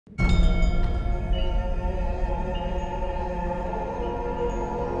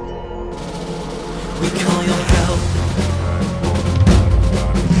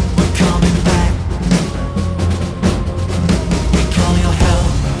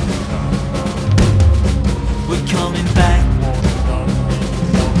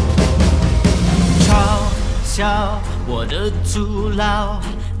我的徒劳，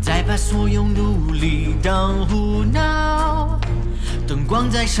再把所有努力当胡闹。灯光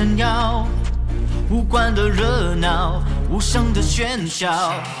在闪耀，无关的热闹，无声的喧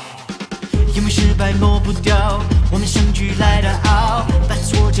嚣。因为失败抹不掉，我们生俱来的傲，把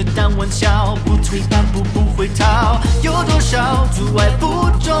挫折当玩笑，不退半步不会逃。有多少阻碍不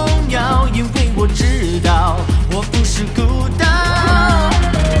重要，因为我知道我不是孤岛。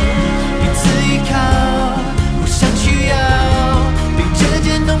彼此依靠，互相需要，并着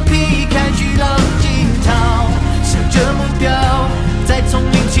肩能劈开巨浪惊涛。向着目标，再从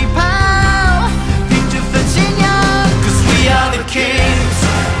零起跑，凭这份信仰。Cause we are the kings,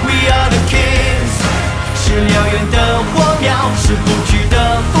 we are the kings， 是燎原的火苗，是不屈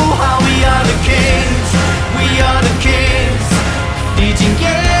的符号。We are the kings, we are the kings， 历经也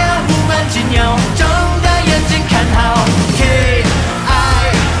无关紧要，睁大眼睛看好。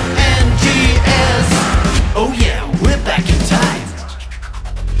Oh yeah, we're back in time.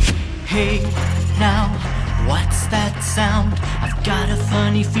 Hey, now, what's that sound? I've got a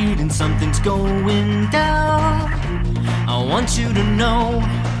funny feeling something's going down. I want you to know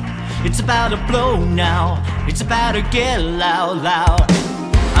it's about to blow now. It's about to get loud, loud.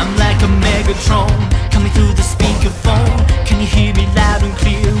 I'm like a Megatron coming through the speakerphone. Can you hear me loud and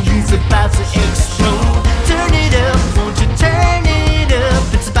clear? He's about to explode. Turn it up, won't you turn it up?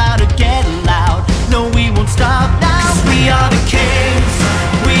 It's about to get loud. No, we won't stop now. 'Cause we are the kings,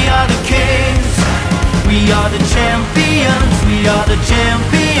 we are the kings, we are the champions, we are the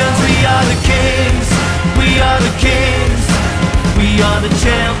champions, we are the kings, we are the kings, we are the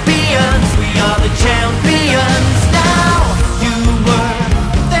champions, we are the champions. Now you were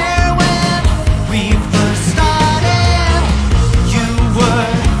there when we first started. You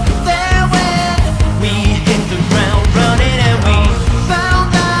were there when we hit the ground running and we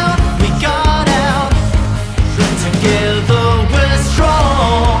found out we got out. Together we're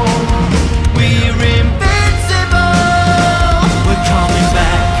strong, we're invincible. We're coming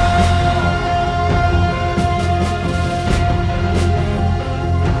back.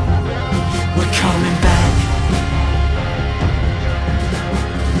 We're coming back.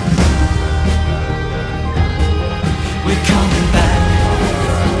 We're coming back.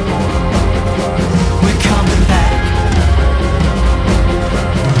 We're coming back.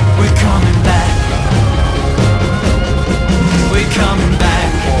 We're coming back. We're coming back.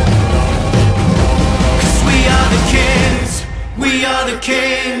 'Cause we are the kings, we are the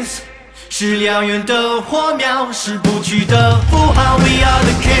kings， 是燎原的火苗，是不屈的符号。We are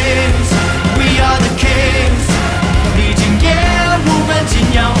the kings, we are the kings， 历经也无关紧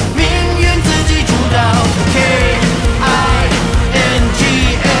要。